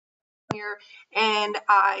here, and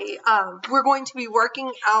we're going to be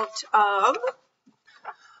working out of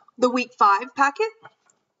the week 5 packet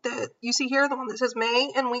that you see here, the one that says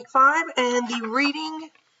May and week 5, and the reading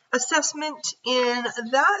assessment in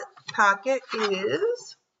that packet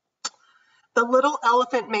is The Little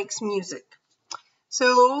Elephant Makes Music.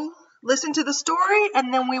 So listen to the story,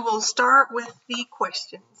 and then we will start with the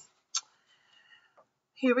questions.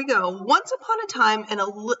 Here we go. Once upon a time,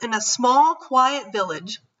 in a small, quiet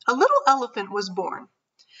village, a little elephant was born.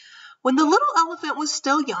 When the little elephant was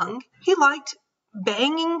still young, he liked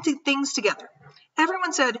banging things together.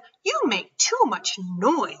 Everyone said, "You make too much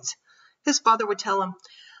noise." His father would tell him,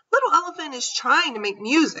 "Little elephant is trying to make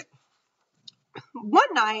music."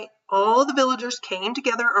 One night, all the villagers came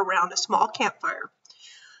together around a small campfire.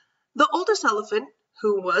 The oldest elephant,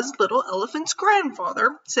 who was little elephant's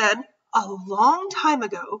grandfather, said, "A long time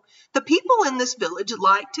ago, the people in this village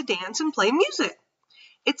liked to dance and play music.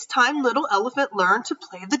 It's time little elephant learned to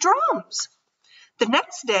play the drums." The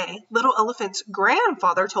next day, little elephant's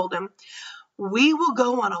grandfather told him, "We will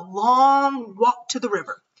go on a long walk to the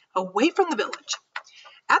river, away from the village."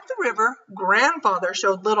 At the river, grandfather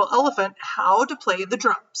showed little elephant how to play the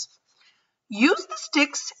drums. "Use the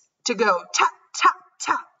sticks to go tap, tap,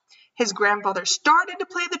 tap." His grandfather started to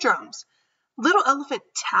play the drums. Little elephant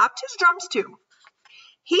tapped his drums too.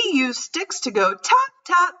 He used sticks to go tap,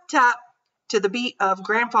 tap, tap to the beat of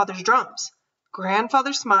grandfather's drums.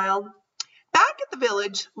 Grandfather smiled. Back at the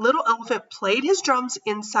village, little elephant played his drums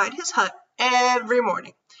inside his hut every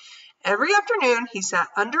morning. Every afternoon, he sat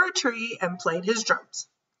under a tree and played his drums.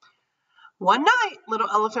 One night, little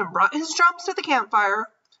elephant brought his drums to the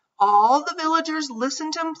campfire. All the villagers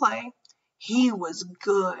listened to him play. He was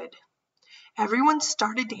good. Everyone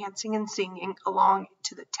started dancing and singing along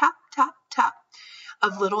to the tap, tap, tap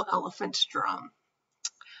of little elephant's drum.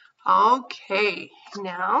 Okay,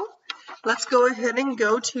 now let's go ahead and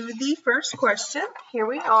go to the first question. Here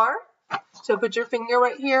we are. So put your finger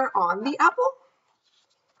right here on the apple.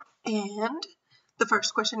 And the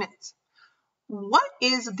first question is, what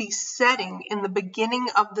is the setting in the beginning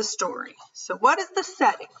of the story? So what is the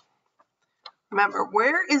setting? Remember,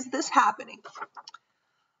 where is this happening?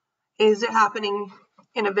 Is it happening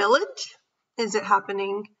in a village? Is it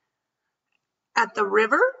happening at the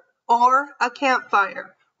river or a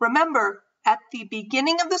campfire? Remember, at the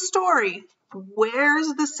beginning of the story, where's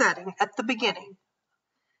the setting at the beginning?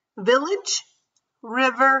 Village,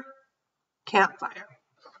 river, campfire.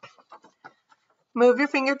 Move your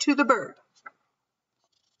finger to the bird.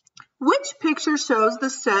 Which picture shows the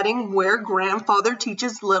setting where grandfather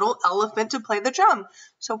teaches little elephant to play the drum?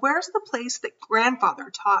 So where's the place that grandfather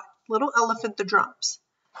taught little elephant the drums?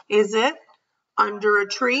 Is it under a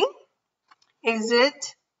tree? Is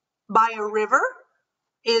it by a river?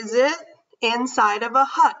 Is it inside of a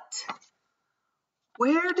hut?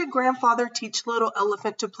 Where did grandfather teach little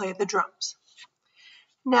elephant to play the drums?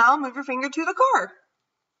 Now move your finger to the car.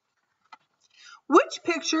 Which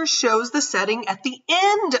picture shows the setting at the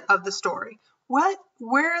end of the story?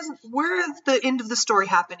 Where is the end of the story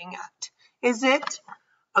happening at? Is it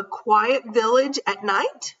a quiet village at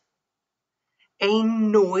night?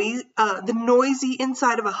 The noisy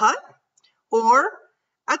inside of a hut? Or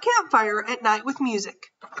a campfire at night with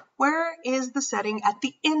music? Where is the setting at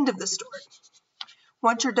the end of the story?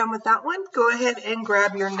 Once you're done with that one, go ahead and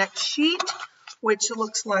grab your next sheet, which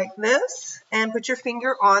looks like this, and put your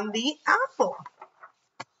finger on the apple.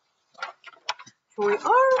 Here we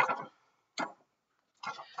are.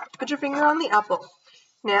 Put your finger on the apple.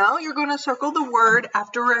 Now you're going to circle the word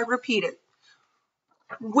after I repeat it.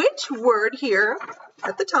 Which word here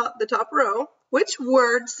at the top row, which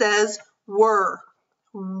word says were?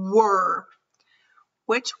 Were.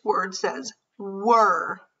 Which word says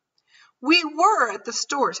were? We were at the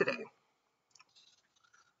store today.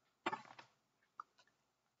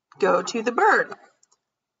 Go to the bird.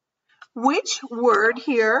 Which word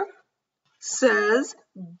here says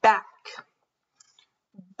back?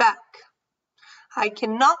 Back. I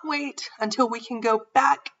cannot wait until we can go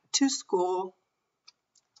back to school.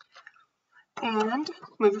 And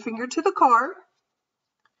move your finger to the car.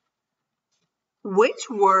 Which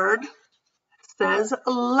word says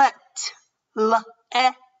let? Let.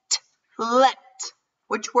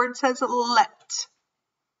 Which word says let?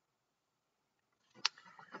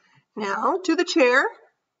 Now to the chair.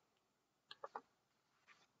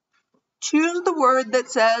 Choose the word that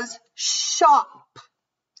says shop.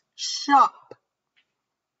 Shop.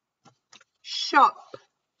 Shop.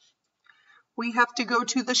 We have to go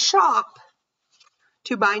to the shop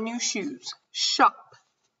to buy new shoes. Shop.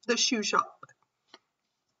 The shoe shop.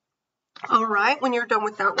 All right, when you're done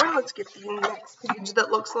with that one, let's get the next page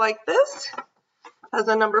that looks like this. Has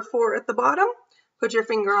a number 4 at the bottom. Put your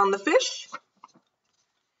finger on the fish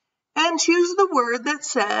and choose the word that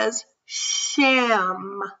says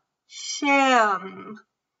sham. Sham.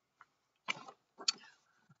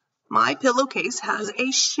 My pillowcase has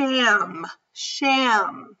a sham.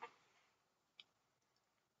 Sham.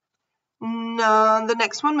 No, the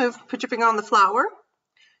next one, put your finger on the flower.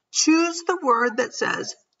 Choose the word that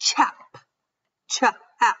says chap. Chap.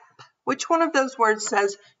 Which one of those words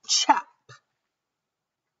says chap?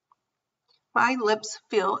 My lips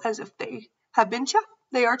feel as if they have been chapped.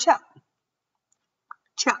 They are chapped.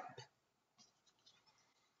 Chap.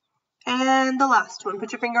 And the last one,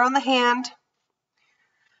 put your finger on the hand.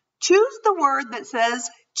 Choose the word that says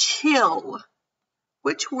chill.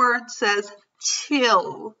 Which word says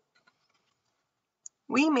chill?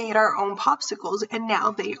 We made our own popsicles and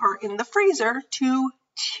now they are in the freezer to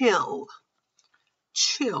chill.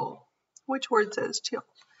 Chill. Which word says chill?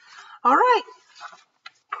 All right.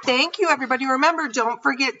 Thank you, everybody. Remember, don't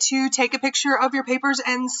forget to take a picture of your papers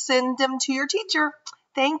and send them to your teacher.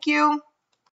 Thank you.